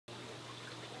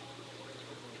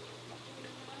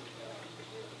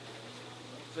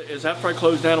Is after I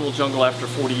closed Animal Jungle after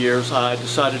 40 years, I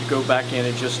decided to go back in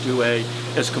and just do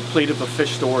as complete of a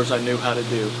fish store as I knew how to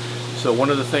do. So one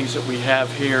of the things that we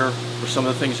have here, or some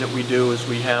of the things that we do, is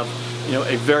we have,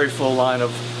 a very full line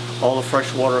of all the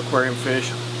freshwater aquarium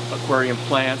fish, aquarium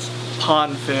plants,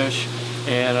 pond fish,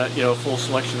 and a full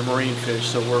selection of marine fish.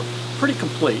 So we're pretty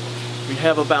complete. We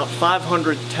have about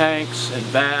 500 tanks and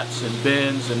vats and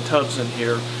bins and tubs in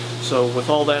here. So with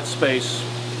all that space,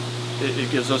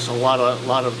 it gives us a lot of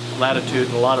latitude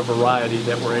and a lot of variety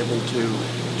that we're able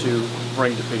to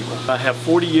bring to people. I have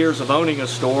 40 years of owning a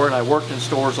store, and I worked in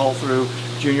stores all through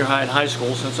junior high and high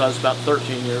school since I was about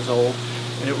 13 years old.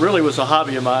 And it really was a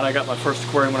hobby of mine. I got my first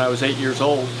aquarium when I was 8 years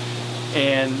old,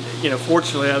 and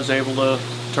fortunately I was able to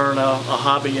turn a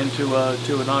hobby into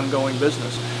an ongoing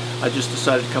business. I just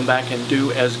decided to come back and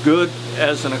do as good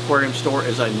as an aquarium store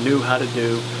as I knew how to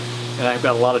do, and I've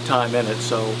got a lot of time in it,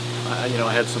 so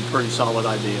I had some pretty solid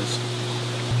ideas.